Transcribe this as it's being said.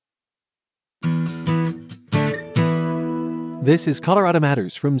This is Colorado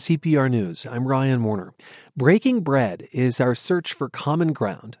Matters from CPR News. I'm Ryan Warner. Breaking bread is our search for common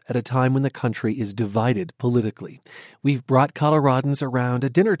ground at a time when the country is divided politically. We've brought Coloradans around a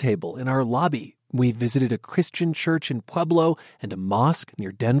dinner table in our lobby. We've visited a Christian church in Pueblo and a mosque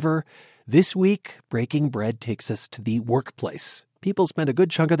near Denver. This week, Breaking Bread takes us to the workplace. People spend a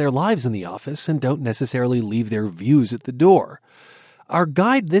good chunk of their lives in the office and don't necessarily leave their views at the door. Our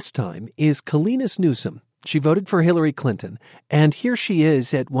guide this time is Kalinas Newsom. She voted for Hillary Clinton, and here she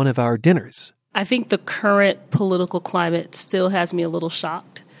is at one of our dinners. I think the current political climate still has me a little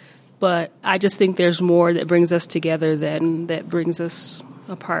shocked, but I just think there's more that brings us together than that brings us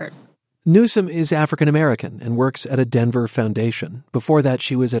apart. Newsom is African American and works at a Denver foundation. Before that,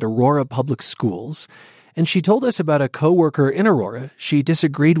 she was at Aurora Public Schools, and she told us about a coworker in Aurora she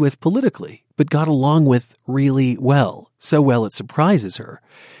disagreed with politically, but got along with really well. So well it surprises her.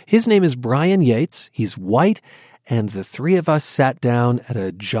 His name is Brian Yates. He's white, and the three of us sat down at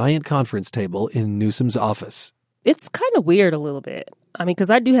a giant conference table in Newsom's office. It's kind of weird a little bit. I mean, because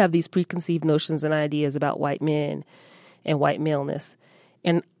I do have these preconceived notions and ideas about white men and white maleness.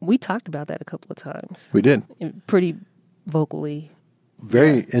 And we talked about that a couple of times. We did. Pretty vocally.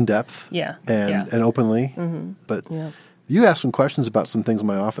 Very in-depth. Yeah. And openly. Mm-hmm. But you asked some questions about some things in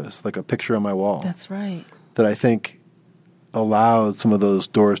my office, like a picture on my wall. That's right. That I think allowed some of those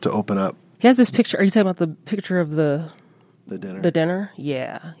doors to open up. He has this picture. Are you talking about the picture of the dinner? The dinner?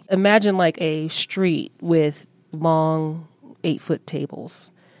 Yeah. Imagine like a street with long 8-foot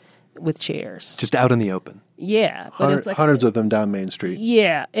tables with chairs. Just out in the open. Yeah. But it's like hundreds of them down Main Street.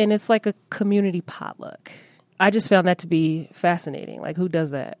 Yeah. And it's like a community potluck. I just found that to be fascinating. Like, who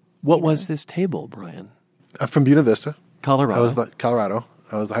does that? What was this table, Brian? I'm from Buena Vista, Colorado. Colorado.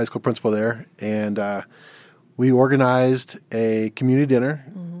 I was the high school principal there, and we organized a community dinner.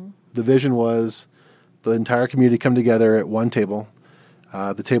 Mm-hmm. The vision was the entire community come together at one table.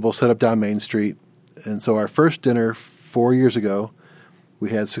 The table set up down Main Street. And so our first dinner 4 years ago,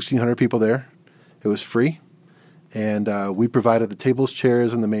 we had 1,600 people there. It was free. And we provided the tables,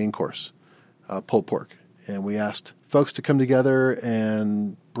 chairs, and the main course, pulled pork. And we asked folks to come together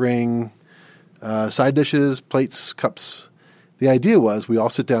and bring side dishes, plates, cups. The idea was we all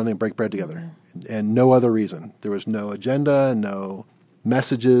sit down and break bread together, and no other reason. There was no agenda, no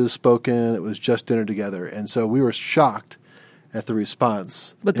messages spoken. It was just dinner together. And so we were shocked at the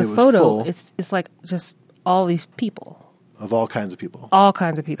response. But the photo, it's like just all these people. Of all kinds of people. All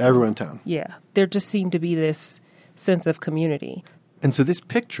kinds of people. Everyone in town. Yeah. There just seemed to be this sense of community. And so this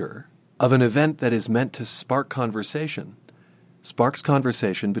picture of an event that is meant to sparks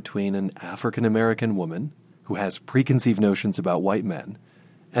conversation between an African-American woman who has preconceived notions about white men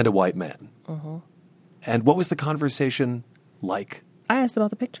and a white man. Mm-hmm. And what was the conversation like? I asked about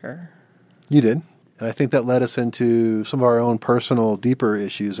the picture. You did. And I think that led us into some of our own personal, deeper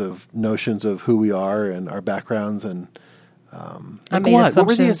issues of notions of who we are and our backgrounds and like what? What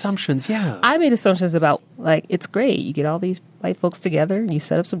were the assumptions? Yeah. I made assumptions about, like, it's great. You get all these white folks together and you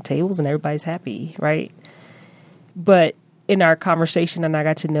set up some tables and everybody's happy, right? But in our conversation, and I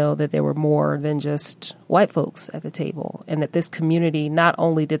got to know that there were more than just white folks at the table, and that this community, not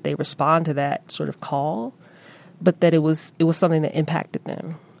only did they respond to that sort of call, but that it was something that impacted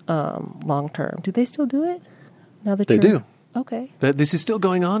them long term. Do they still do it? Now that they do. Okay. This is still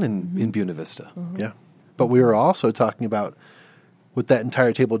going on in Buena Vista. Mm-hmm. Yeah. But we were also talking about what that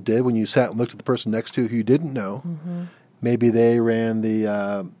entire table did when you sat and looked at the person next to who you didn't know. Mm-hmm. Maybe they ran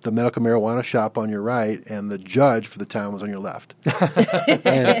the medical marijuana shop on your right, and the judge for the town was on your left.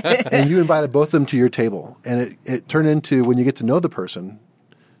 and you invited both of them to your table. And it turned into, when you get to know the person,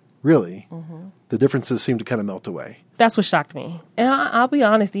 really, the differences seem to kind of melt away. That's what shocked me. And I'll be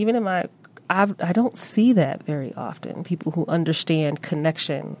honest, even in I don't see that very often. People who understand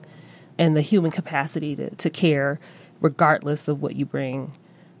connection and the human capacity to care, regardless of what you bring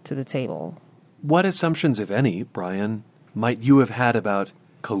to the table. What assumptions, if any, Brian, might you have had about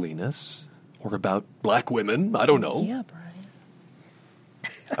Kalinas or about black women? I don't know. Yeah,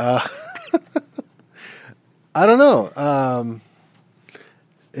 Brian. I don't know.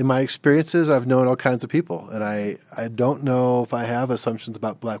 In my experiences, I've known all kinds of people, and I don't know if I have assumptions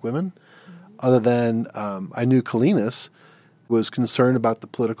about black women, other than I knew Kalinas was concerned about the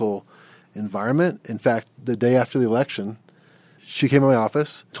political environment. In fact, the day after the election, she came to my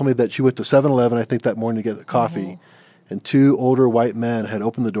office, told me that she went to 7-Eleven, I think that morning, to get coffee, and 2 older white men had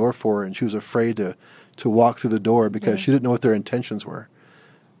opened the door for her, and she was afraid to walk through the door because she didn't know what their intentions were.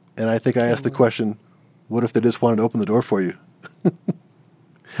 And I think I asked the question, what if they just wanted to open the door for you?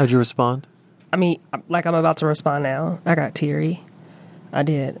 How'd you respond? I mean, like I'm about to respond now. I got teary. I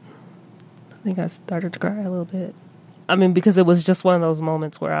did. I think I started to cry a little bit. I mean, because it was just one of those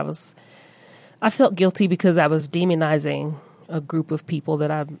moments where I felt guilty because I was demonizing a group of people that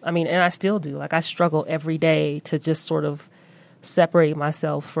and I still do. Like, I struggle every day to just sort of separate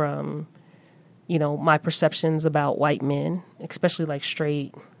myself from, my perceptions about white men, especially like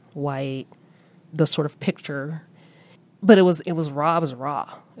straight, white, the sort of picture. But it was raw. I was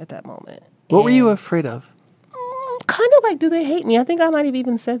raw at that moment. What were you afraid of? Kind of like, do they hate me? I think I might have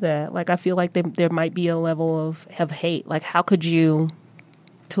even said that. Like, I feel like there might be a level of hate. Like, how could you,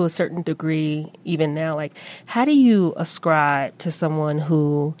 to a certain degree, even now, like, how do you ascribe to someone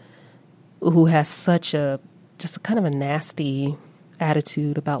who has such just a kind of a nasty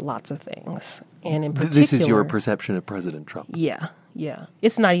attitude about lots of things? And in particular, this is your perception of President Trump. Yeah.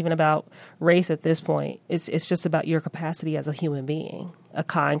 It's not even about race at this point. It's just about your capacity as a human being, a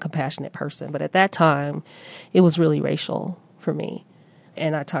kind, compassionate person. But at that time, it was really racial for me.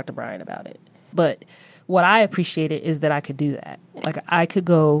 And I talked to Brian about it. But what I appreciated is that I could do that. Like, I could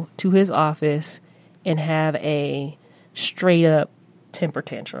go to his office and have a straight up temper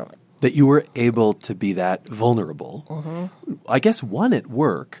tantrum. That you were able to be that vulnerable. Mm-hmm. I guess one, at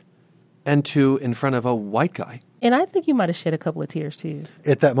work, and two, in front of a white guy. And I think you might have shed a couple of tears, too.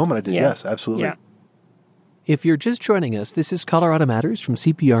 At that moment, I did. Yeah. Yes, absolutely. Yeah. If you're just joining us, this is Colorado Matters from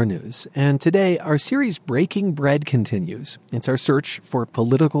CPR News. And today, our series Breaking Bread continues. It's our search for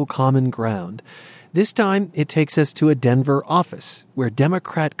political common ground. This time, it takes us to a Denver office where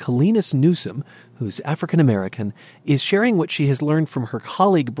Democrat Kalinis Newsom, who's African-American, is sharing what she has learned from her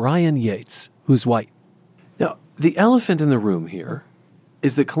colleague Brian Yates, who's white. Now, the elephant in the room here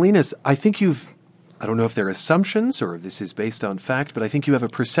is that, Kalinis, I don't know if they're assumptions or if this is based on fact, but I think you have a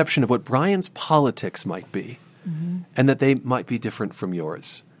perception of what Brian's politics might be, and that they might be different from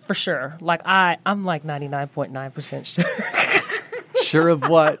yours. For sure. Like, I'm like 99.9% sure. Sure of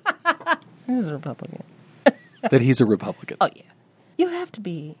what? This is a Republican. That he's a Republican. Oh, yeah. You have to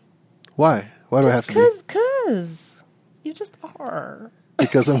be. Why? Why do I have to be? Because you just are.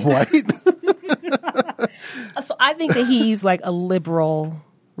 Because I'm white? So I think that he's like a liberal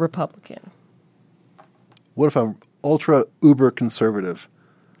Republican. What if I'm ultra uber conservative?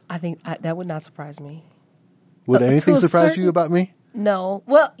 I think that would not surprise me. Would anything to a surprise certain- you about me? No.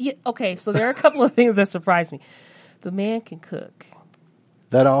 Well, okay, so there are a couple of things that surprise me. The man can cook.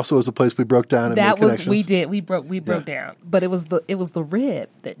 That also was a place we broke down and That made was connections. we broke down. But it was the rib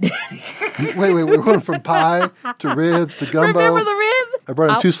that Wait, we went from pie to ribs to gumbo. Remember the rib? I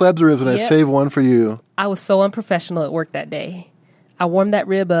brought in 2 slabs of ribs and I Yep. saved one for you. I was so unprofessional at work that day. I warmed that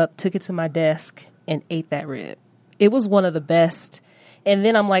rib up, took it to my desk, and ate that rib. It was one of the best. And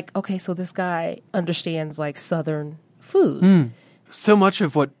then I'm like, okay, so this guy understands like Southern food. So much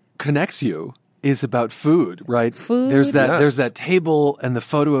of what connects you is about food, right? Food. There's Yes. there's that table and the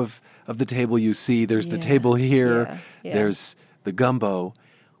photo of the table you see. There's the Yeah. table here. Yeah. There's the gumbo.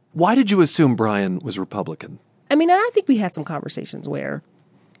 Why did you assume Brian was Republican? I mean, and I think we had some conversations where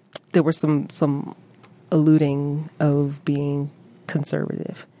there were some alluding of being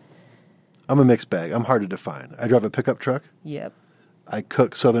conservative. I'm a mixed bag. I'm hard to define. I drive a pickup truck. Yep. I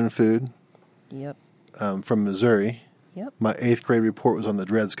cook Southern food Yep. from Missouri. Yep. My 8th grade report was on the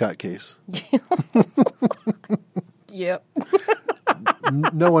Dred Scott case. Yep.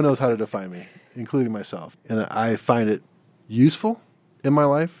 No one knows how to define me, including myself. And I find it useful in my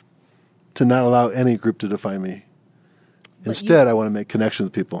life to not allow any group to define me. Instead, I want to make connections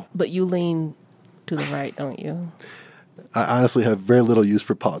with people. But you lean to the right, don't you? I honestly have very little use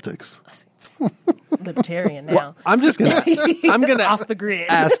for politics. Libertarian now. I'm gonna Off the grid.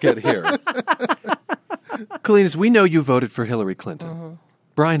 ask it here. Kalinis, we know you voted for Hillary Clinton.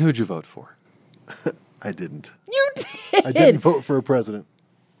 Brian, who'd you vote for? I didn't. You did. I didn't vote for a president.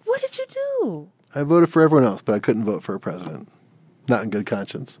 What did you do? I voted for everyone else, but I couldn't vote for a president. Not in good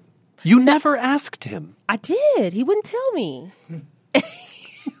conscience. You never asked him. I did. He wouldn't tell me.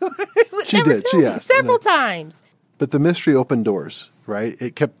 She Never did. tell She me. asked. Several times. But the mystery opened doors, right?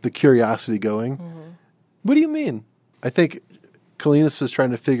 It kept the curiosity going. What do you mean? I think Kalinis is trying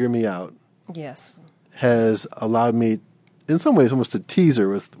to figure me out, Yes. has allowed me, in some ways, almost to tease her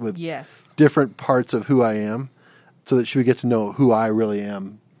with Yes. different parts of who I am so that she would get to know who I really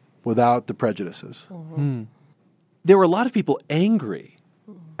am without the prejudices. There were a lot of people angry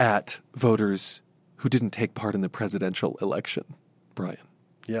at voters who didn't take part in the presidential election, Brian.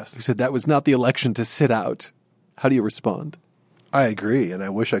 Yes. Who said that was not the election to sit out. How do you respond? I agree, and I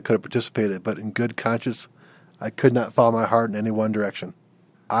wish I could have participated, but in good conscience, I could not follow my heart in any one direction.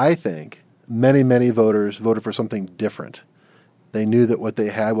 I think many, many voters voted for something different. They knew that what they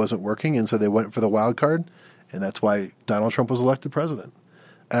had wasn't working, and so they went for the wild card, and that's why Donald Trump was elected president.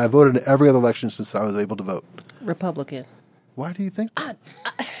 I voted in every other election since I was able to vote. Republican. Why do you think that?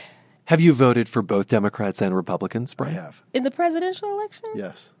 Have you voted for both Democrats and Republicans, I Brian? have. In the presidential election?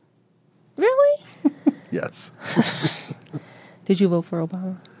 Yes. Really? Yes. Did you vote for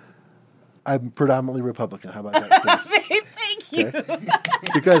Obama? I'm predominantly Republican. How about that, please? Thank you. Okay.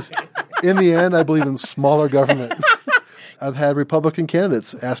 Because in the end, I believe in smaller government. I've had Republican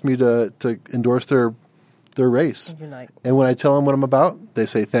candidates ask me to endorse their race. You're like, And when I tell them what I'm about, they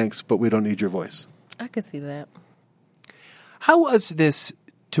say, thanks, but we don't need your voice. I could see that. How was this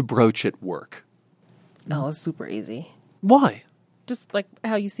to broach at work? Oh, it's super easy. Why? Just like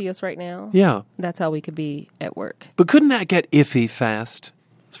how you see us right now. Yeah. That's how we could be at work. But couldn't that get iffy fast?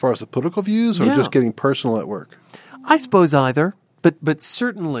 As far as the political views or Yeah. just getting personal at work? I suppose either. But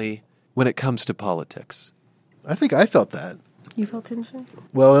certainly when it comes to politics. I think I felt that. You felt tension?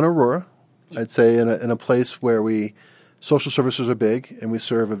 Well, in Aurora, I'd say in a place where social services are big and we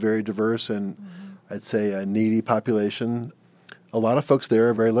serve a very diverse and I'd say a needy population, a lot of folks there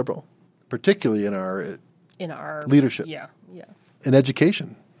are very liberal, particularly in our leadership. Yeah. In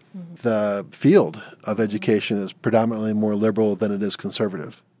education. The field of education is predominantly more liberal than it is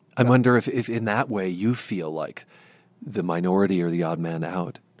conservative. I wonder if in that way you feel like the minority or the odd man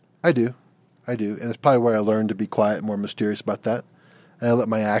out. I do. And it's probably where I learned to be quiet and more mysterious about that. And I let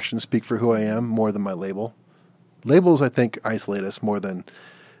my actions speak for who I am more than my label. Labels, I think, isolate us more than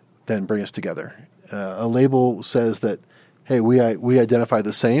bring us together. A label says that, hey, we identify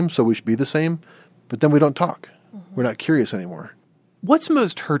the same, so we should be the same, but then we don't talk. We're not curious anymore. What's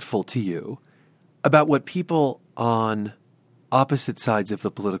most hurtful to you about what people on opposite sides of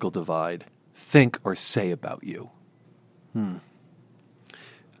the political divide think or say about you?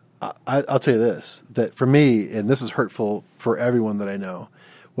 I'll tell you this, that for me, and this is hurtful for everyone that I know,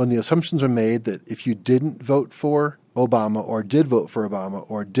 when the assumptions are made that if you didn't vote for Obama or did vote for Obama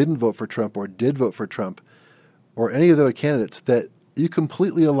or didn't vote for Trump or did vote for Trump or any of the other candidates, that you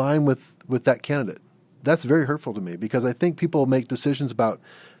completely align with that candidate. That's very hurtful to me because I think people make decisions about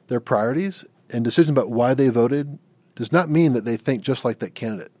their priorities and decisions about why they voted does not mean that they think just like that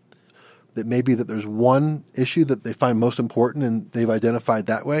candidate. That may be that there's one issue that they find most important and they've identified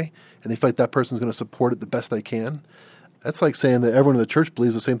that way and they feel like that person's going to support it the best they can. That's like saying that everyone in the church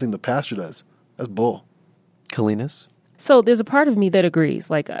believes the same thing the pastor does. That's bull. Kalinas? So there's a part of me that agrees,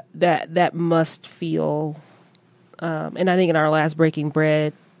 like that must feel, and I think in our last Breaking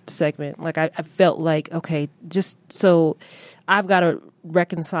Bread segment, like I felt like, okay, just so I've got to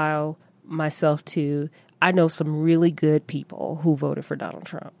reconcile myself to, I know some really good people who voted for Donald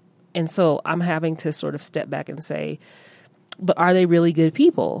Trump. And so I'm having to sort of step back and say, but are they really good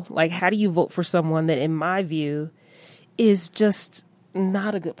people? Like, how do you vote for someone that, in my view, is just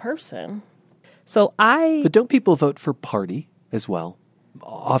not a good person? So But don't people vote for party as well?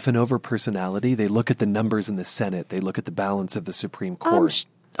 Often over personality. They look at the numbers in the Senate. They look at the balance of the Supreme Court.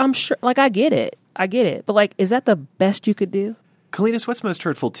 I'm sure, like, I get it. But, like, is that the best you could do? Kalinas, what's most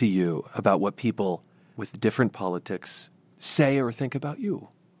hurtful to you about what people with different politics say or think about you?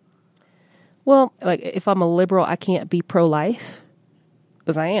 Well, like, if I'm a liberal, I can't be pro-life,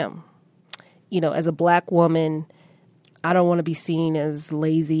 because I am. You know, as a black woman, I don't want to be seen as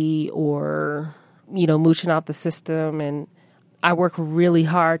lazy or, mooching off the system. And I work really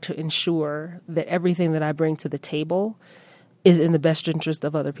hard to ensure that everything that I bring to the table is in the best interest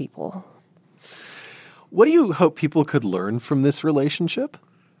of other people. What do you hope people could learn from this relationship?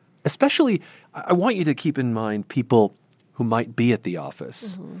 Especially, I want you to keep in mind people who might be at the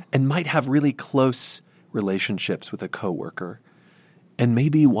office and might have really close relationships with a coworker and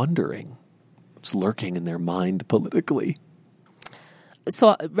maybe wondering what's lurking in their mind politically.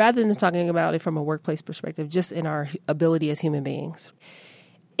 So rather than talking about it from a workplace perspective, just in our ability as human beings,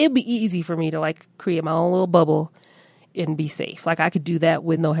 it'd be easy for me to like create my own little bubble and be safe. Like I could do that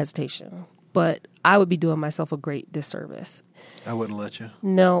with no hesitation, but I would be doing myself a great disservice. I wouldn't let you.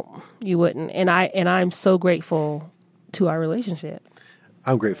 No, you wouldn't. And I'm so grateful to our relationship.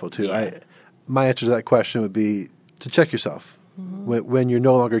 I'm grateful too. Yeah. My answer to that question would be to check yourself. When you're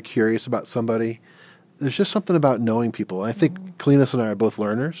no longer curious about somebody, there's just something about knowing people. And I think Kalinas and I are both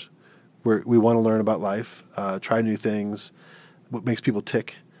learners. We want to learn about life, try new things, what makes people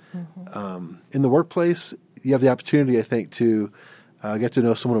tick. In the workplace, you have the opportunity, I think, to get to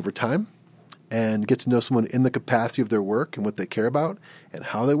know someone over time and get to know someone in the capacity of their work and what they care about and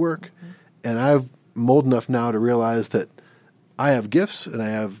how they work. And I'm old enough now to realize that I have gifts and I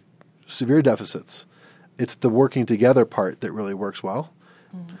have severe deficits. It's the working together part that really works well.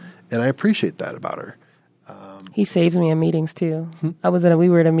 And I appreciate that about her. He saves me in meetings too. We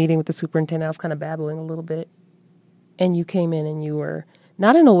were at a meeting with the superintendent. I was kind of babbling a little bit. And you came in and you were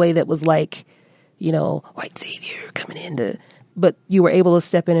Not in a way that was like, white savior coming in but you were able to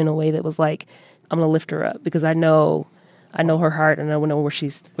step in a way that was like, I'm going to lift her up because I know her heart and I know where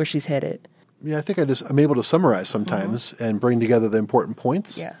she's headed. Yeah, I think I'm able to summarize sometimes and bring together the important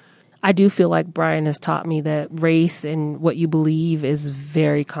points. Yeah. I do feel like Brian has taught me that race and what you believe is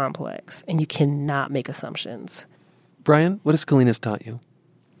very complex and you cannot make assumptions. Brian, what has Kalinas taught you?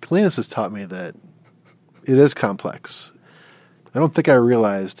 Kalinas has taught me that it is complex. I don't think I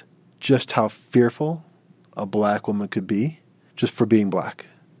realized just how fearful a black woman could be just for being black.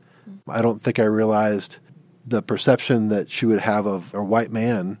 I don't think I realized the perception that she would have of a white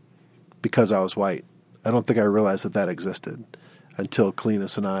man because I was white. I don't think I realized that existed until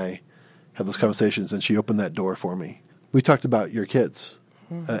Kalinas and I had those conversations and she opened that door for me. We talked about your kids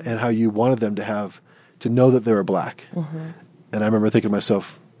and how you wanted them to know that they were black. Mm-hmm. And I remember thinking to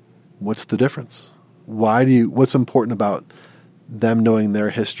myself, what's the difference? What's important about them knowing their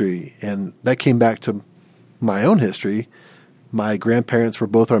history? And that came back to my own history. My grandparents were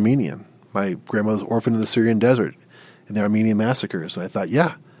both Armenian. My grandmother was orphaned in the Syrian desert in the Armenian massacres. And I thought,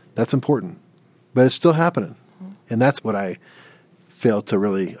 yeah, that's important. But it's still happening. And that's what I failed to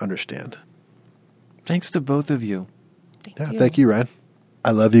really understand. Thanks to both of you. Thank you, Ryan.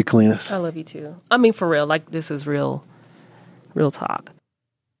 I love you, Kalinas. I love you too. I mean, for real, like this is real talk.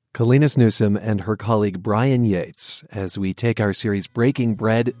 Kalinas Newsome and her colleague Brian Yates as we take our series Breaking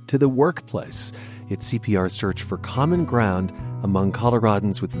Bread to the workplace. It's CPR's search for common ground among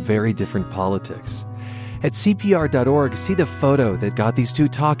Coloradans with very different politics. At CPR.org, see the photo that got these two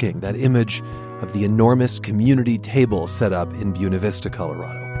talking, that image of the enormous community table set up in Buena Vista,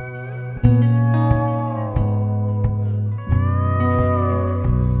 Colorado.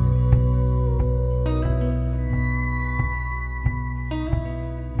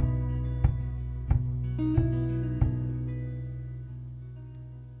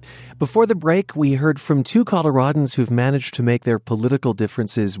 Before the break, we heard from two Coloradans who've managed to make their political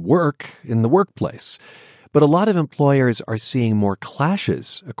differences work in the workplace. But a lot of employers are seeing more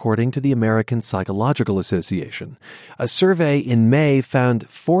clashes, according to the American Psychological Association. A survey in May found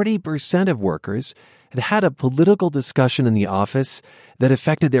 40% of workers had a political discussion in the office that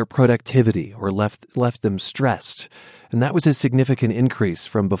affected their productivity or left them stressed. And that was a significant increase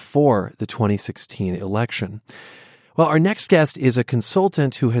from before the 2016 election. Well, our next guest is a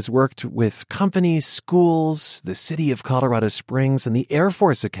consultant who has worked with companies, schools, the city of Colorado Springs, and the Air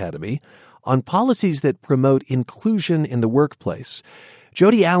Force Academy on policies that promote inclusion in the workplace.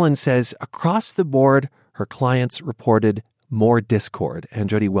 Jody Allen says across the board, her clients reported more discord. And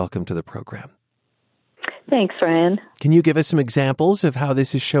Jody, welcome to the program. Thanks, Ryan. Can you give us some examples of how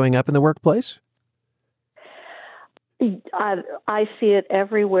this is showing up in the workplace? I see it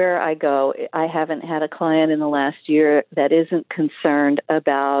everywhere I go. I haven't had a client in the last year that isn't concerned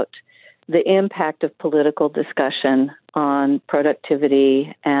about the impact of political discussion on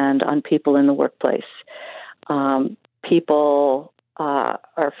productivity and on people in the workplace. People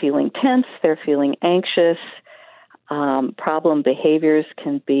are feeling tense. They're feeling anxious. Problem behaviors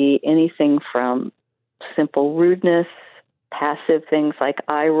can be anything from simple rudeness, passive things like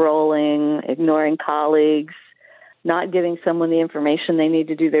eye rolling, ignoring colleagues, not giving someone the information they need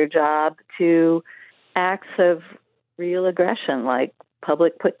to do their job, to acts of real aggression like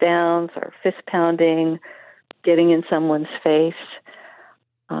public put-downs or fist-pounding, getting in someone's face.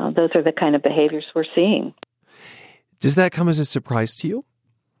 Those are the kind of behaviors we're seeing. Does that come as a surprise to you?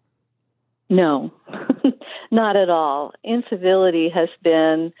 No, not at all. Incivility has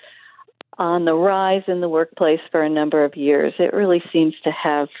been on the rise in the workplace for a number of years. It really seems to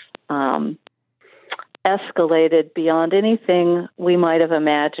have escalated beyond anything we might have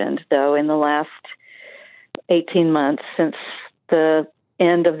imagined, though, in the last 18 months since the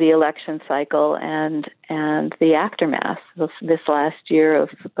end of the election cycle and the aftermath of this last year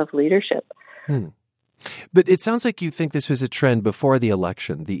of leadership. But it sounds like you think this was a trend before the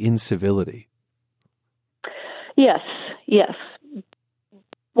election, the incivility. Yes.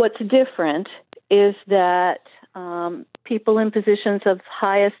 What's different is that people in positions of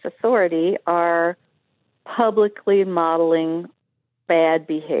highest authority are publicly modeling bad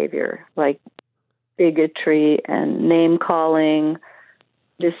behavior like bigotry and name-calling,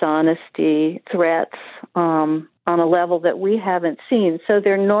 dishonesty, threats on a level that we haven't seen. So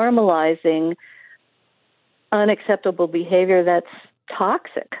they're normalizing unacceptable behavior that's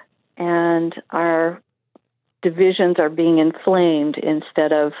toxic, and our divisions are being inflamed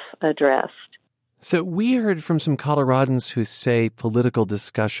instead of addressed. So we heard from some Coloradans who say political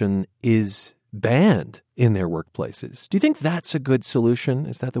discussion is banned in their workplaces. Do you think that's a good solution?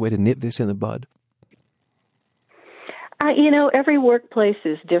 Is that the way to nip this in the bud? Every workplace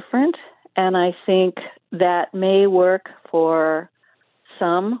is different, and I think that may work for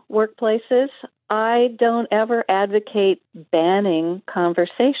some workplaces. I don't ever advocate banning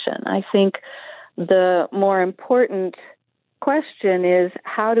conversation. I think the more important question is,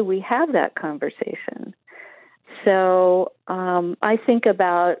 how do we have that conversation? So I think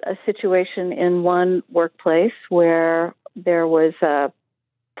about a situation in one workplace where there was a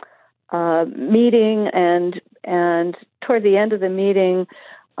meeting, and toward the end of the meeting,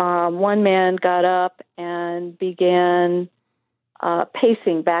 one man got up and began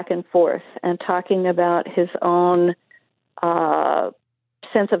pacing back and forth and talking about his own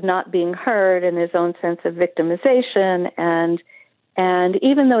sense of not being heard and his own sense of victimization. And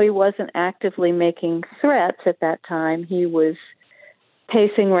even though he wasn't actively making threats at that time, he was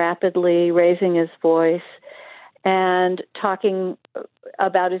pacing rapidly, raising his voice, and talking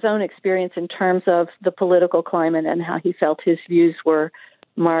about his own experience in terms of the political climate and how he felt his views were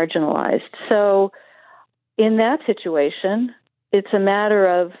marginalized. So in that situation, it's a matter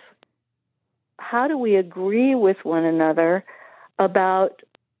of how do we agree with one another about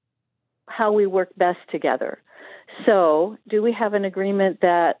how we work best together. So do we have an agreement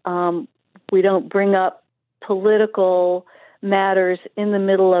that we don't bring up political matters in the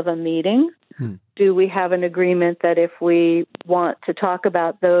middle of a meeting? Do we have an agreement that if we want to talk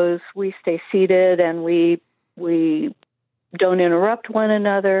about those, we stay seated and we don't interrupt one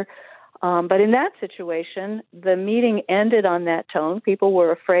another? But in that situation, the meeting ended on that tone. People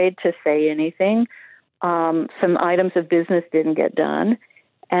were afraid to say anything. Some items of business didn't get done.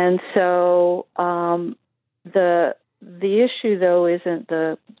 And so the issue, though, isn't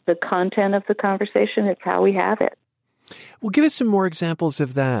the content of the conversation. It's how we have it. Well, give us some more examples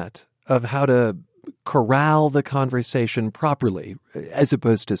of that, of how to corral the conversation properly as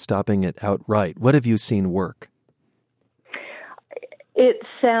opposed to stopping it outright. What have you seen work? It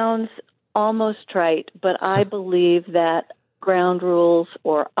sounds almost trite, but I believe that ground rules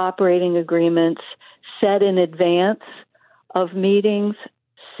or operating agreements set in advance of meetings,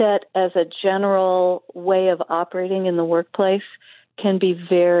 set as a general way of operating in the workplace, can be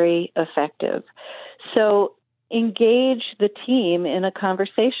very effective. So engage the team in a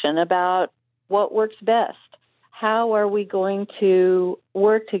conversation about what works best. How are we going to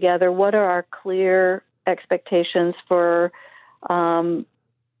work together? What are our clear expectations for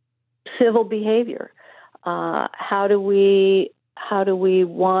civil behavior? How do we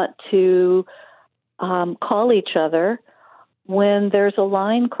want to call each other when there's a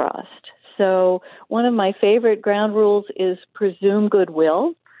line crossed? So one of my favorite ground rules is presume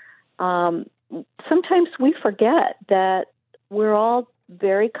goodwill. Sometimes we forget that we're all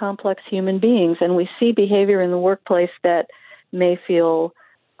very complex human beings, and we see behavior in the workplace that may feel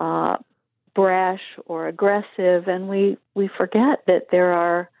brash or aggressive, and we forget that there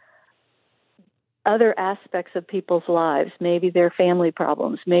are other aspects of people's lives. Maybe there are family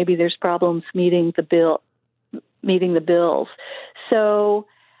problems. Maybe there's problems meeting the bills. So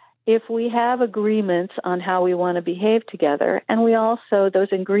if we have agreements on how we want to behave together, and we also, those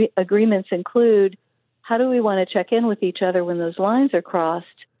agreements include how do we want to check in with each other when those lines are crossed,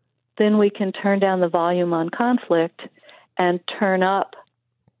 then we can turn down the volume on conflict and turn up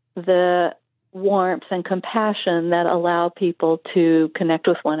the warmth and compassion that allow people to connect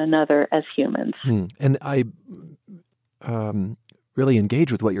with one another as humans. And I really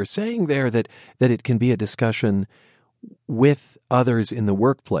engage with what you're saying there, that it can be a discussion with others in the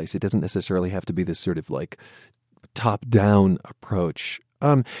workplace. It doesn't necessarily have to be this sort of like top-down approach.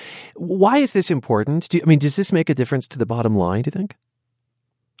 Why is this important? Does this make a difference to the bottom line, do you think?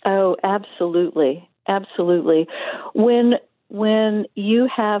 Oh, absolutely. Absolutely. When you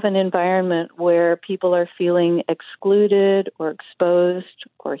have an environment where people are feeling excluded or exposed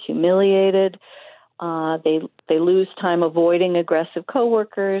or humiliated, they lose time avoiding aggressive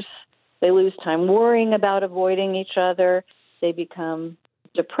coworkers, they lose time worrying about avoiding each other, they become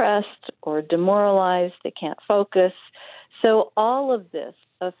depressed or demoralized, they can't focus. So all of this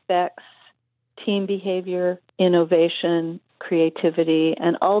affects team behavior, innovation, creativity,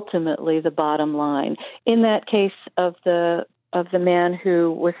 and ultimately the bottom line. In that case of the man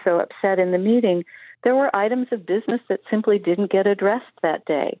who was so upset in the meeting, there were items of business that simply didn't get addressed that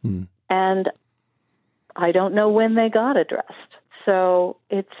day. And I don't know when they got addressed. So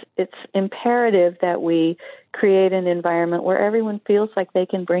it's imperative that we create an environment where everyone feels like they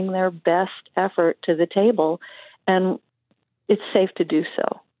can bring their best effort to the table, and it's safe to do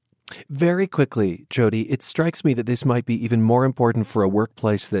so. Very quickly, Jody, it strikes me that this might be even more important for a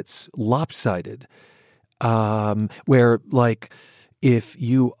workplace that's lopsided, where, like, if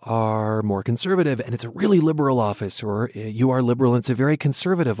you are more conservative and it's a really liberal office, or you are liberal and it's a very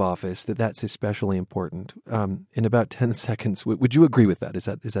conservative office, that's especially important. In about 10 seconds, would you agree with that? Is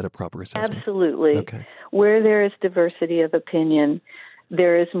that a proper assessment? Absolutely. Okay. Where there is diversity of opinion,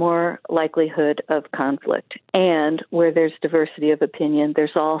 there is more likelihood of conflict. And where there's diversity of opinion,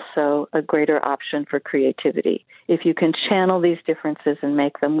 there's also a greater option for creativity. If you can channel these differences and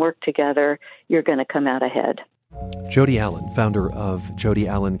make them work together, you're going to come out ahead. Jody Allen, founder of Jody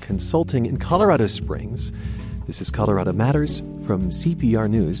Allen Consulting in Colorado Springs. This is Colorado Matters from CPR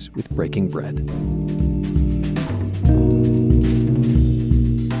News with Breaking Bread.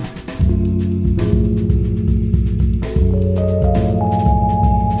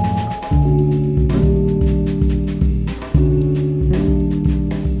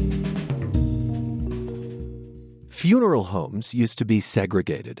 Funeral homes used to be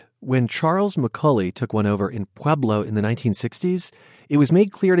segregated. When Charles McCulley took one over in Pueblo in the 1960s, it was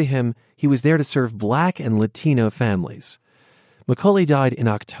made clear to him he was there to serve Black and Latino families. McCulley died in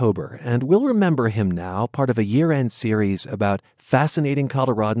October, and we'll remember him now, part of a year-end series about fascinating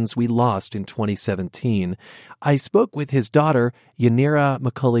Coloradans we lost in 2017. I spoke with his daughter, Yanira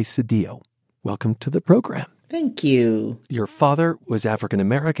McCulley Cedillo. Welcome to the program. Thank you. Your father was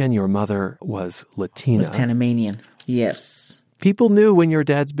African-American. Your mother was Latina. Was Panamanian, yes. People knew when your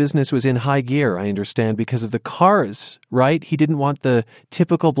dad's business was in high gear, I understand, because of the cars, right? He didn't want the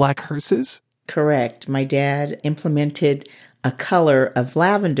typical black hearses? Correct. My dad implemented a color of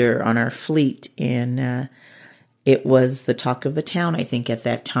lavender on our fleet, and it was the talk of the town, I think, at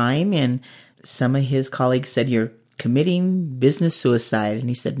that time. And some of his colleagues said, "You're committing business suicide." And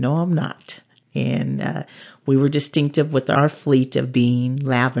he said, "No, I'm not." And we were distinctive with our fleet of being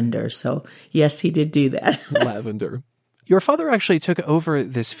lavender. So, yes, he did do that. Lavender. Your father actually took over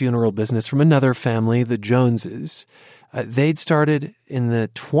this funeral business from another family, the Joneses. They'd started in the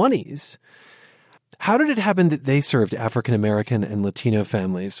 20s. How did it happen that they served African-American and Latino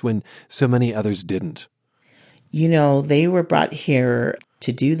families when so many others didn't? You know, they were brought here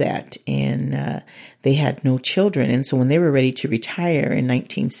to do that, and they had no children. And so when they were ready to retire in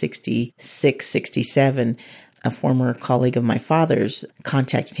 1966, 67, a former colleague of my father's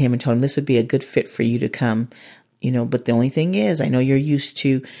contacted him and told him this would be a good fit for you to come. You know, but the only thing is, I know you're used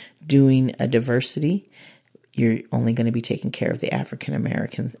to doing a diversity. You're only going to be taking care of the African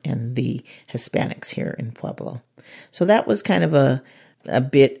Americans and the Hispanics here in Pueblo. So that was kind of a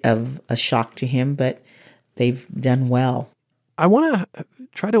bit of a shock to him, but they've done well. I want to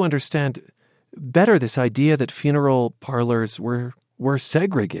try to understand better this idea that funeral parlors were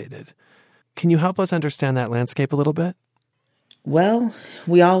segregated. Can you help us understand that landscape a little bit? Well,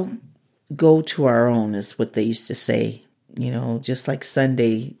 we all go to our own, is what they used to say. You know, just like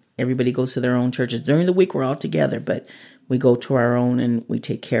Sunday, everybody goes to their own churches. During the week, we're all together, but we go to our own and we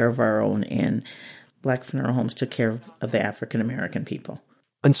take care of our own. And Black Funeral Homes took care of the African-American people.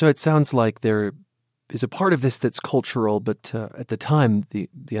 And so it sounds like there is a part of this that's cultural, but at the time,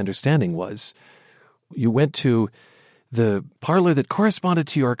 the understanding was you went to the parlor that corresponded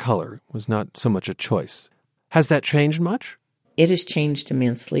to your color, was not so much a choice. Has that changed much? It has changed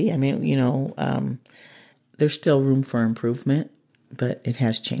immensely. I mean, you know, there's still room for improvement, but it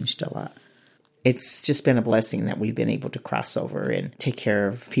has changed a lot. It's just been a blessing that we've been able to cross over and take care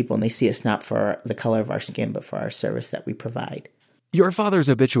of people, and they see us not for the color of our skin, but for our service that we provide. Your father's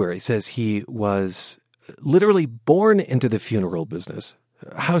obituary says he was literally born into the funeral business.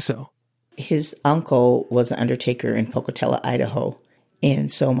 How so? His uncle was an undertaker in Pocatello, Idaho.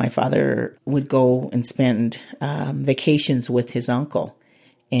 And so my father would go and spend vacations with his uncle.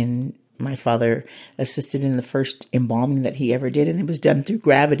 And my father assisted in the first embalming that he ever did. And it was done through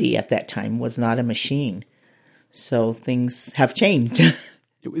gravity at that time, was not a machine. So things have changed.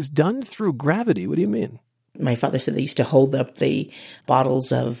 It was done through gravity? What do you mean? My father said they used to hold up the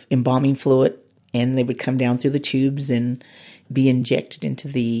bottles of embalming fluid, and they would come down through the tubes and be injected into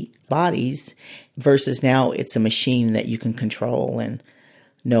the bodies, versus now it's a machine that you can control and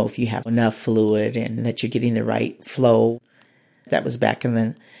know if you have enough fluid and that you're getting the right flow. That was back in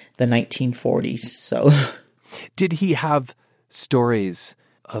the 1940s. So, did he have stories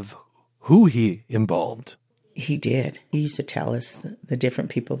of who he embalmed? He did. He used to tell us the different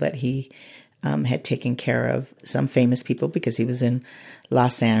people that he had taken care of. Some famous people, because he was in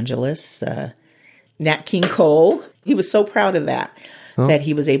Los Angeles. Nat King Cole. He was so proud of that, that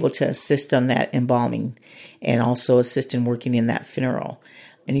he was able to assist on that embalming and also assist in working in that funeral.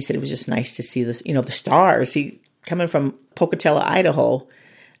 And he said it was just nice to see this, you know, the stars. He coming from Pocatello, Idaho,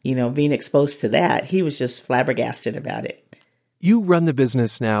 you know, being exposed to that. He was just flabbergasted about it. You run the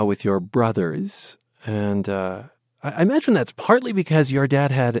business now with your brothers, and I imagine that's partly because your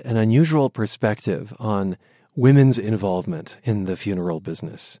dad had an unusual perspective on women's involvement in the funeral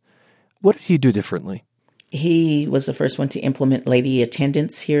business. What did he do differently? He was the first one to implement lady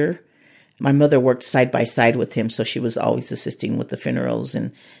attendants here. My mother worked side by side with him, so she was always assisting with the funerals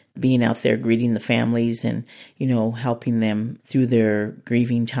and being out there greeting the families and, helping them through their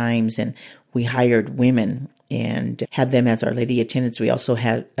grieving times. And we hired women and had them as our lady attendants. We also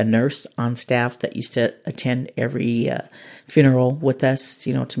had a nurse on staff that used to attend every funeral with us,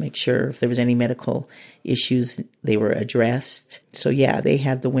 to make sure if there was any medical issues, they were addressed. So, yeah, they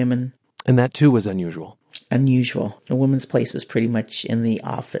had the women. And that, too, was unusual. Unusual. The woman's place was pretty much in the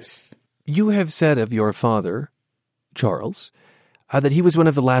office. You have said of your father, Charles, that he was one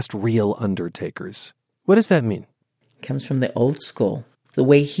of the last real undertakers. What does that mean? It comes from the old school. The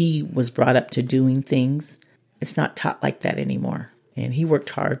way he was brought up to doing things, it's not taught like that anymore. And he worked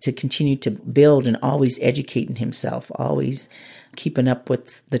hard to continue to build and always educating himself, always keeping up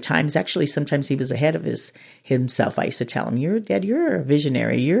with the times. Actually, sometimes he was ahead of himself. I used to tell him, Dad, you're a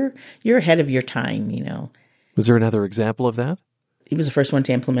visionary. You're ahead of your time, Was there another example of that? He was the first one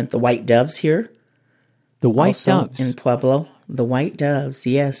to implement the white doves here. The white doves? In Pueblo. The white doves,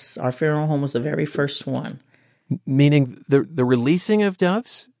 yes. Our funeral home was the very first one. Meaning the releasing of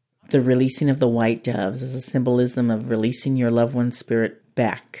doves? The releasing of the white doves is a symbolism of releasing your loved one's spirit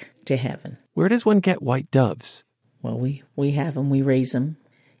back to heaven. Where does one get white doves? Well, we have them. We raise them.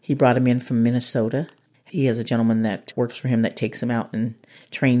 He brought them in from Minnesota. He has a gentleman that works for him that takes them out and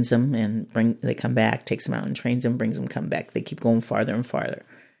trains them, and they come back, takes them out and trains them, brings them, come back. They keep going farther and farther.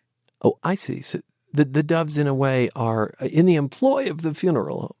 Oh, I see. So the doves, in a way, are in the employ of the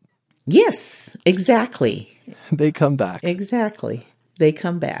funeral home. Yes, exactly. They come back. Exactly. They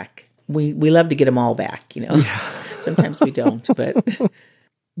come back. We love to get them all back, Yeah. Sometimes we don't, but...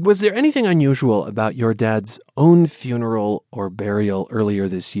 Was there anything unusual about your dad's own funeral or burial earlier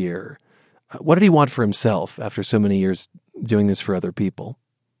this year? What did he want for himself after so many years doing this for other people?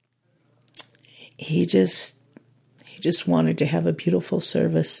 He just wanted to have a beautiful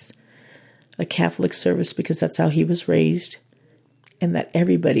service, a Catholic service, because that's how he was raised, and that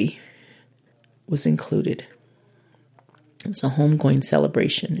everybody was included. It was a homegoing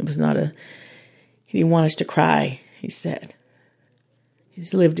celebration. It was not he didn't want us to cry, he said.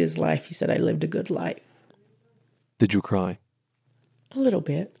 He's lived his life. He said, I lived a good life. Did you cry? A little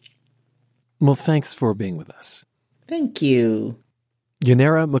bit. Well, thanks for being with us. Thank you.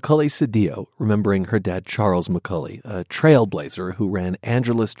 Yanira McCulley Cedillo, remembering her dad Charles McCulley, a trailblazer who ran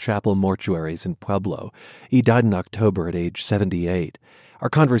Angelus Chapel Mortuaries in Pueblo. He died in October at age 78. Our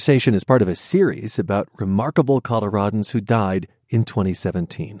conversation is part of a series about remarkable Coloradans who died in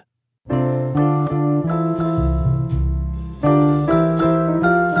 2017.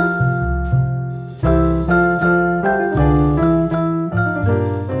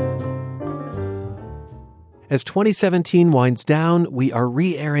 As 2017 winds down, we are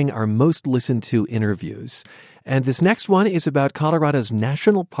re-airing our most listened to interviews. And this next one is about Colorado's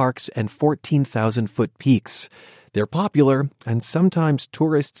national parks and 14,000-foot peaks. They're popular, and sometimes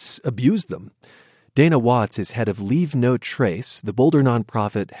tourists abuse them. Dana Watts is head of Leave No Trace. The Boulder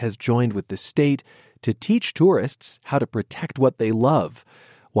nonprofit has joined with the state to teach tourists how to protect what they love.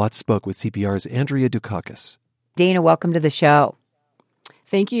 Watts spoke with CPR's Andrea Dukakis. Dana, welcome to the show.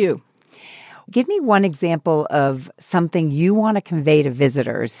 Thank you. Give me one example of something you want to convey to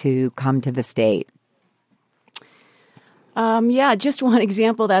visitors who come to the state. Just one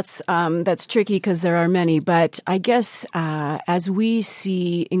example. That's tricky because there are many. But I guess as we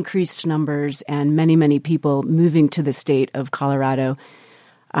see increased numbers and many, many people moving to the state of Colorado,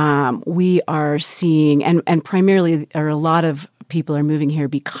 we are seeing, and primarily a lot of people are moving here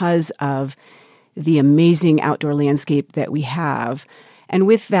because of the amazing outdoor landscape that we have. And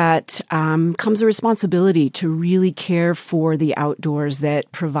with that comes a responsibility to really care for the outdoors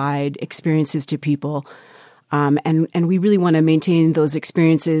that provide experiences to people. And we really want to maintain those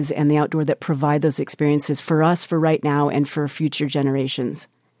experiences and the outdoor that provide those experiences for us, for right now, and for future generations.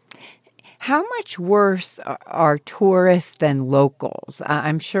 How much worse are tourists than locals?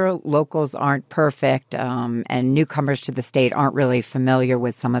 I'm sure locals aren't perfect, and newcomers to the state aren't really familiar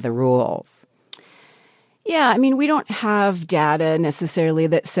with some of the rules. Yeah, I mean, we don't have data necessarily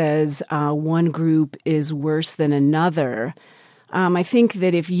that says one group is worse than another. I think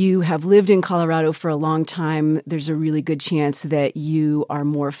that if you have lived in Colorado for a long time, there's a really good chance that you are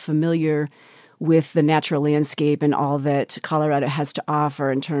more familiar with the natural landscape and all that Colorado has to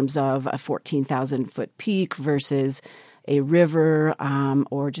offer in terms of a 14,000-foot peak versus a river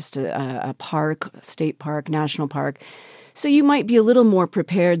or just a park, state park, national park. So you might be a little more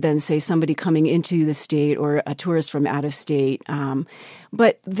prepared than, say, somebody coming into the state or a tourist from out of state.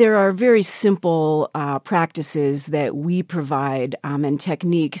 But there are very simple practices that we provide and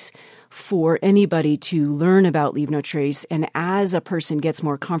techniques for anybody to learn about Leave No Trace. And as a person gets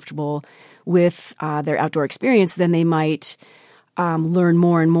more comfortable with their outdoor experience, then they might learn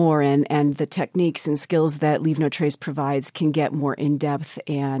more and more, and the techniques and skills that Leave No Trace provides can get more in-depth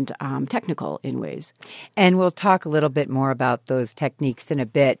and technical in ways. And we'll talk a little bit more about those techniques in a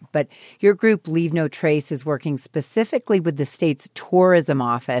bit, but your group, Leave No Trace, is working specifically with the state's tourism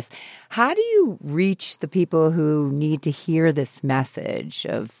office. How do you reach the people who need to hear this message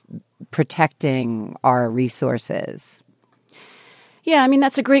of protecting our resources? Yeah, I mean,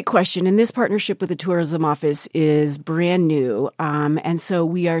 that's a great question. And this partnership with the tourism office is brand new. And so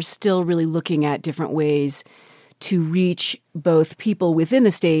we are still really looking at different ways to reach both people within the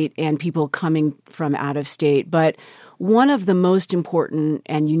state and people coming from out of state. But one of the most important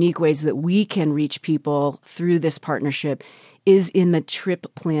and unique ways that we can reach people through this partnership is in the trip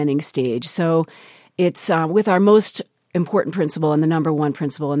planning stage. So it's with our most important principle and the number one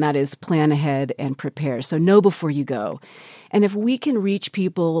principle, and that is plan ahead and prepare. So know before you go. And if we can reach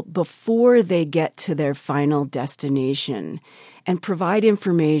people before they get to their final destination and provide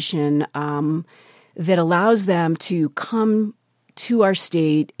information that allows them to come to our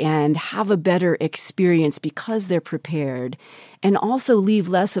state and have a better experience because they're prepared and also leave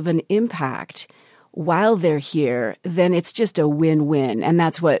less of an impact while they're here, then it's just a win-win. And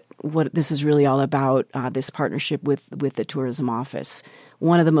that's what this is really all about, this partnership with the tourism office.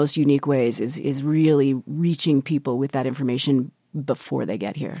 One of the most unique ways is really reaching people with that information before they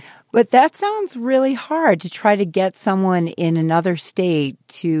get here. But that sounds really hard to try to get someone in another state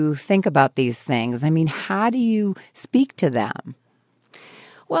to think about these things. I mean, how do you speak to them?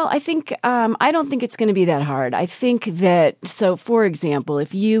 Well, I think I don't think it's going to be that hard. I think that, so for example,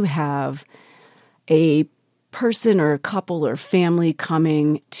 if you have a person or a couple or family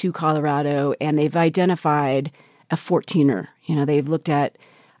coming to Colorado and they've identified a 14er. They've looked at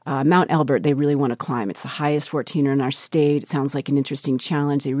Mount Elbert. They really want to climb. It's the highest 14er in our state. It sounds like an interesting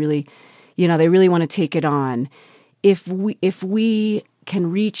challenge. They really want to take it on. If we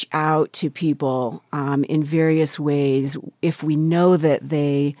can reach out to people in various ways, if we know that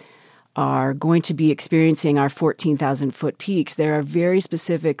they are going to be experiencing our 14,000-foot peaks, there are very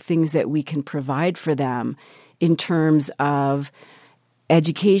specific things that we can provide for them in terms of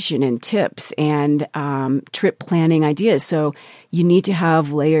education and tips and trip planning ideas. So you need to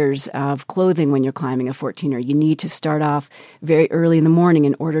have layers of clothing when you're climbing a 14er. You need to start off very early in the morning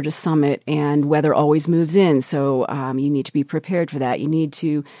in order to summit, and weather always moves in. So you need to be prepared for that. You need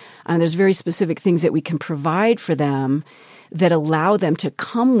to, there's very specific things that we can provide for them that allow them to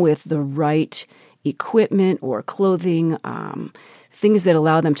come with the right equipment or clothing, things that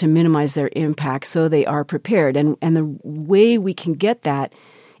allow them to minimize their impact so they are prepared. And the way we can get that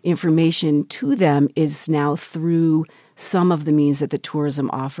information to them is now through some of the means that the tourism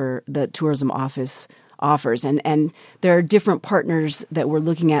office offers. And there are different partners that we're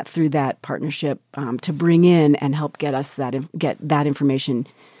looking at through that partnership to bring in and help get that information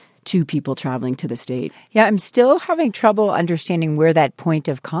to people traveling to the state. Yeah, I'm still having trouble understanding where that point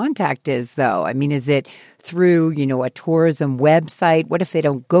of contact is, though. I mean, is it through, a tourism website? What if they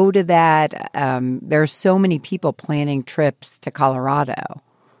don't go to that? There are so many people planning trips to Colorado.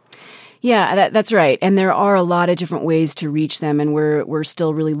 Yeah, that's right. And there are a lot of different ways to reach them, and we're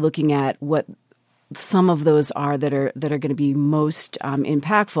still really looking at what some of those are that are going to be most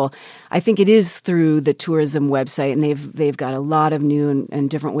impactful. I think it is through the tourism website, and they've got a lot of new and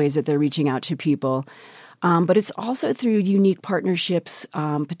different ways that they're reaching out to people. But it's also through unique partnerships,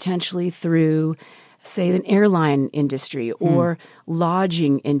 potentially through, say, an airline industry or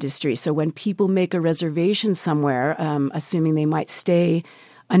lodging industry. So when people make a reservation somewhere, assuming they might stay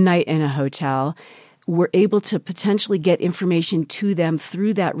a night in a hotel, we're able to potentially get information to them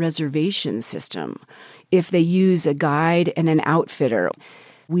through that reservation system. If they use a guide and an outfitter,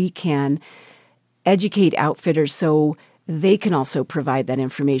 we can educate outfitters so they can also provide that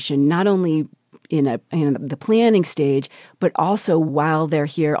information, not only in the planning stage, but also while they're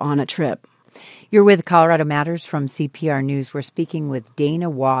here on a trip. You're with Colorado Matters from CPR News. We're speaking with Dana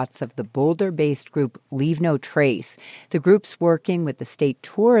Watts of the Boulder-based group Leave No Trace. The group's working with the state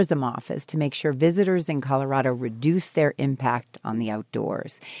tourism office to make sure visitors in Colorado reduce their impact on the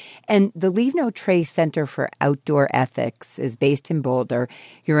outdoors. And the Leave No Trace Center for Outdoor Ethics is based in Boulder.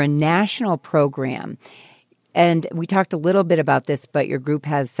 You're a national program. And we talked a little bit about this, but your group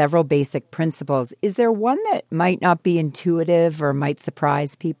has several basic principles. Is there one that might not be intuitive or might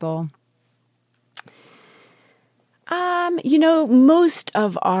surprise people? Most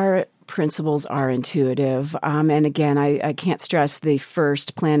of our principles are intuitive. And again, I can't stress the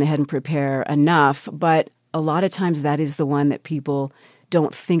first, plan ahead and prepare enough, but a lot of times that is the one that people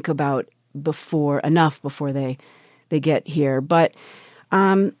don't think about before they get here. But,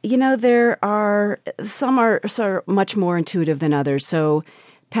 there are some are much more intuitive than others. So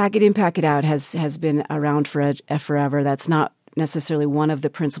pack it in, pack it out has been around forever. That's not necessarily one of the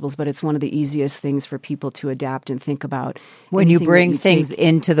principles, but it's one of the easiest things for people to adapt and think about. When you bring things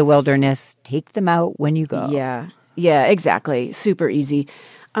into the wilderness, take them out when you go. Yeah, exactly. Super easy.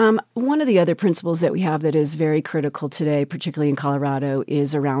 One of the other principles that we have that is very critical today, particularly in Colorado,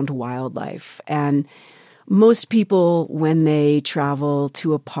 is around wildlife. And most people, when they travel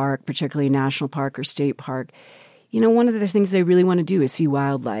to a park, particularly a national park or state park, one of the things they really want to do is see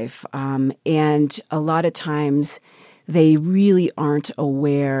wildlife. And a lot of times they really aren't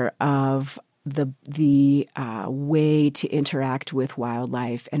aware of the way to interact with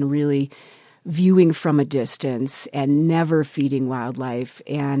wildlife and really viewing from a distance and never feeding wildlife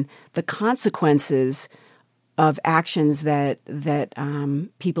and the consequences of actions that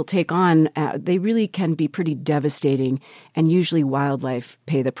people take on. They really can be pretty devastating, and usually wildlife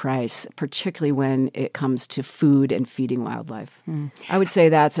pay the price, particularly when it comes to food and feeding wildlife. I would say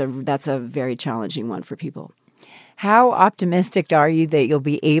that's a very challenging one for people. How optimistic are you that you'll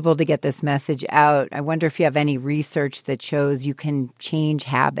be able to get this message out? I wonder if you have any research that shows you can change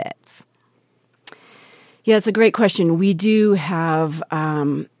habits. Yeah, it's a great question. We do have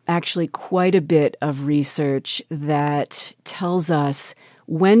actually quite a bit of research that tells us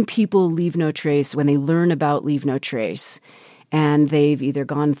when people leave no trace, when they learn about Leave No Trace, and they've either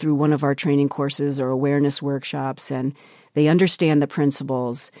gone through one of our training courses or awareness workshops and they understand the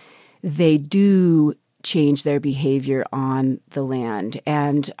principles, they do change their behavior on the land.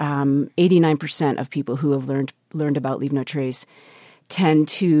 And 89% of people who have learned about Leave No Trace tend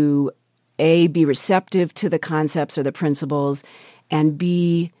to A, be receptive to the concepts or the principles, and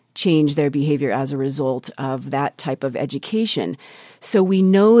B, change their behavior as a result of that type of education. So we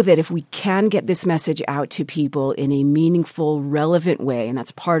know that if we can get this message out to people in a meaningful, relevant way, and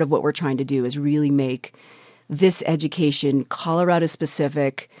that's part of what we're trying to do, is really make this education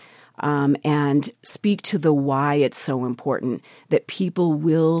Colorado-specific, and speak to the why it's so important, that people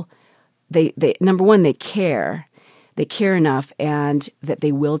will, they number one, they care enough, and that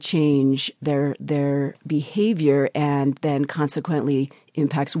they will change their behavior, and then consequently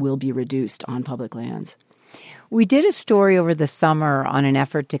impacts will be reduced on public lands. We did a story over the summer on an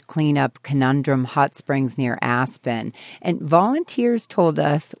effort to clean up Conundrum Hot Springs near Aspen, and volunteers told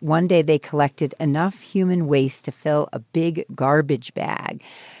us one day they collected enough human waste to fill a big garbage bag.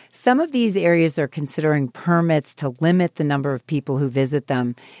 Some of these areas are considering permits to limit the number of people who visit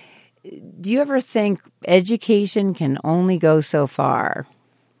them. Do you ever think education can only go so far?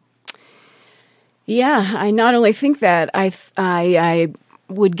 Yeah, I not only think that, I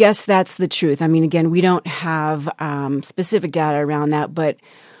would guess that's the truth. I mean, again, we don't have specific data around that, but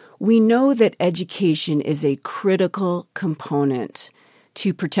we know that education is a critical component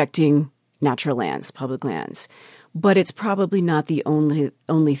to protecting natural lands, public lands. But it's probably not the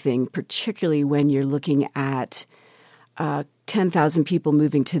only thing, particularly when you're looking at 10,000 people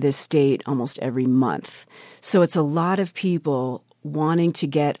moving to this state almost every month. So it's a lot of people wanting to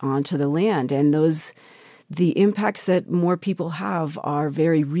get onto the land, and the impacts that more people have are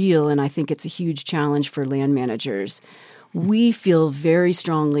very real, and I think it's a huge challenge for land managers. We feel very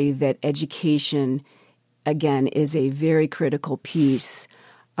strongly that education, again, is a very critical piece,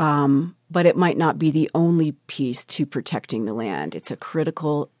 but it might not be the only piece to protecting the land. It's a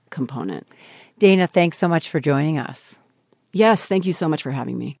critical component. Dana, thanks so much for joining us. Yes, thank you so much for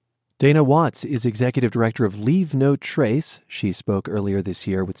having me. Dana Watts is executive director of Leave No Trace. She spoke earlier this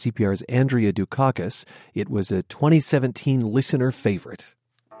year with CPR's Andrea Dukakis. It was a 2017 listener favorite.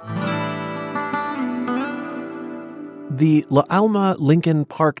 The La Alma Lincoln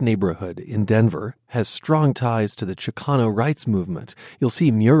Park neighborhood in Denver has strong ties to the Chicano rights movement. You'll see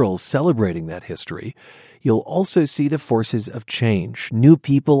murals celebrating that history. You'll also see the forces of change. New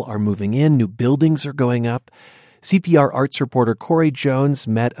people are moving in, new buildings are going up. CPR arts reporter Corey Jones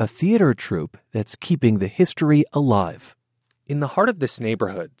met a theater troupe that's keeping the history alive. In the heart of this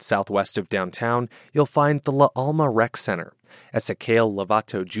neighborhood, southwest of downtown, you'll find the La Alma Rec Center. Ezequiel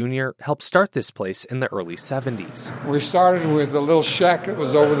Lovato Jr. helped start this place in the early 70s. We started with a little shack that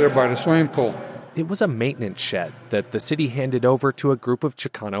was over there by the swimming pool. It was a maintenance shed that the city handed over to a group of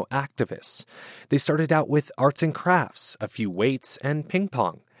Chicano activists. They started out with arts and crafts, a few weights, and ping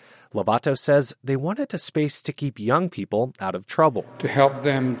pong. Lovato says they wanted a space to keep young people out of trouble. To help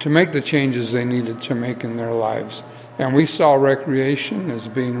them to make the changes they needed to make in their lives. And we saw recreation as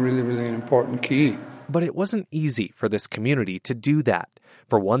being really, really an important key. But it wasn't easy for this community to do that.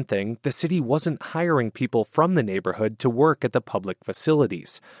 For one thing, the city wasn't hiring people from the neighborhood to work at the public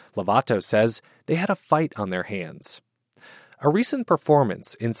facilities. Lovato says they had a fight on their hands. A recent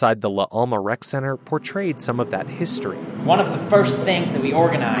performance inside the La Alma Rec Center portrayed some of that history. One of the first things that we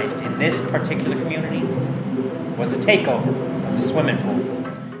organized in this particular community was a takeover of the swimming pool.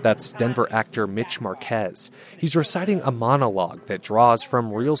 That's Denver actor Mitch Marquez. He's reciting a monologue that draws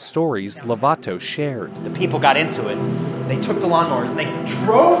from real stories Lovato shared. The people got into it. They took the lawnmowers and they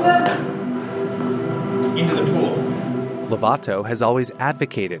drove them into the pool. Lovato has always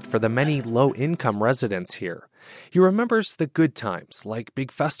advocated for the many low-income residents here. He remembers the good times, like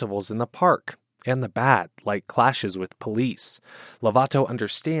big festivals in the park, and the bad, like clashes with police. Lovato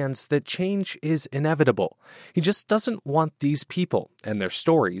understands that change is inevitable. He just doesn't want these people and their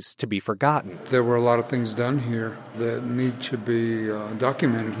stories to be forgotten. There were a lot of things done here that need to be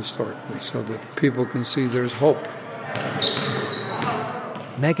documented historically so that people can see there's hope.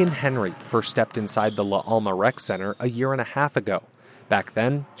 Megan Henry first stepped inside the La Alma Rec Center a year and a half ago. Back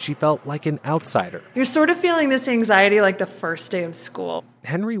then, she felt like an outsider. You're sort of feeling this anxiety like the first day of school.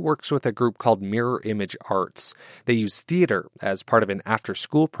 Henry works with a group called Mirror Image Arts. They use theater as part of an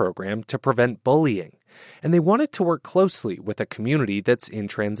after-school program to prevent bullying. And they wanted to work closely with a community that's in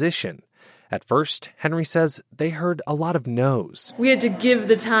transition. At first, Henry says they heard a lot of no's. We had to give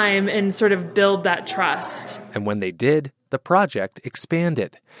the time and sort of build that trust. And when they did, the project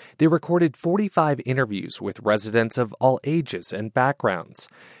expanded. They recorded 45 interviews with residents of all ages and backgrounds.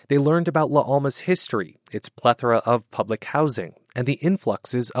 They learned about La Alma's history, its plethora of public housing, and the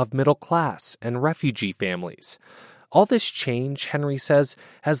influxes of middle class and refugee families. All this change, Henry says,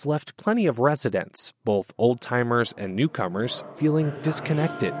 has left plenty of residents, both old-timers and newcomers, feeling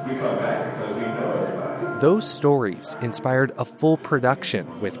disconnected. Those stories inspired a full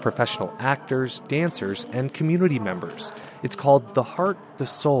production with professional actors, dancers, and community members. It's called The Heart, the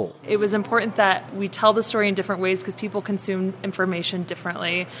Soul. It was important that we tell the story in different ways because people consume information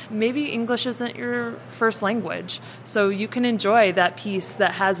differently. Maybe English isn't your first language, so you can enjoy that piece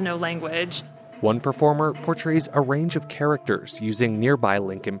that has no language. One performer portrays a range of characters using nearby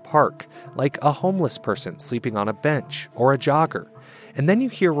Lincoln Park, like a homeless person sleeping on a bench or a jogger. And then you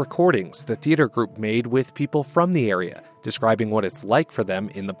hear recordings the theater group made with people from the area, describing what it's like for them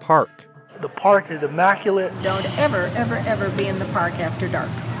in the park. The park is immaculate. Don't ever be in the park after dark.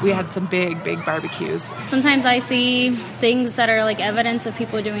 We had some big barbecues. Sometimes I see things that are like evidence of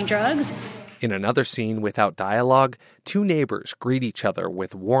people doing drugs. In another scene without dialogue, two neighbors greet each other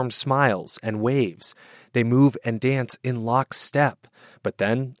with warm smiles and waves. They move and dance in lockstep. But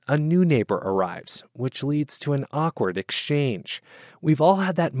then a new neighbor arrives, which leads to an awkward exchange. We've all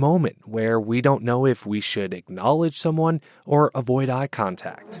had that moment where we don't know if we should acknowledge someone or avoid eye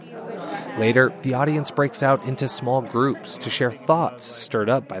contact. Later, the audience breaks out into small groups to share thoughts stirred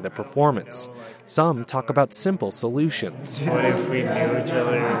up by the performance. Some talk about simple solutions. What if we knew each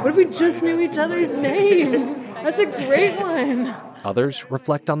other? What if we just knew each other's names? That's a great one. Others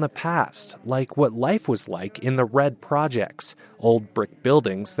reflect on the past, like what life was like in the Red Projects, old brick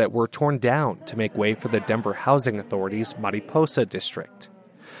buildings that were torn down to make way for the Denver Housing Authority's Mariposa district.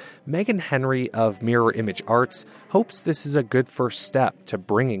 Megan Henry of Mirror Image Arts hopes this is a good first step to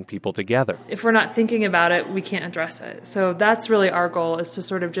bringing people together. If we're not thinking about it, we can't address it. So that's really our goal, is to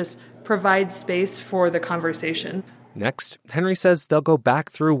sort of just provide space for the conversation. Next, Henry says they'll go back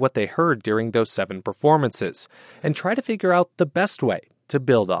through what they heard during those 7 performances and try to figure out the best way to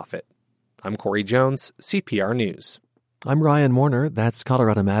build off it. I'm Corey Jones, CPR News. I'm Ryan Warner. That's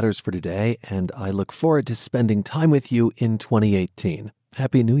Colorado Matters for today, and I look forward to spending time with you in 2018.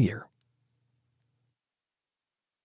 Happy New Year.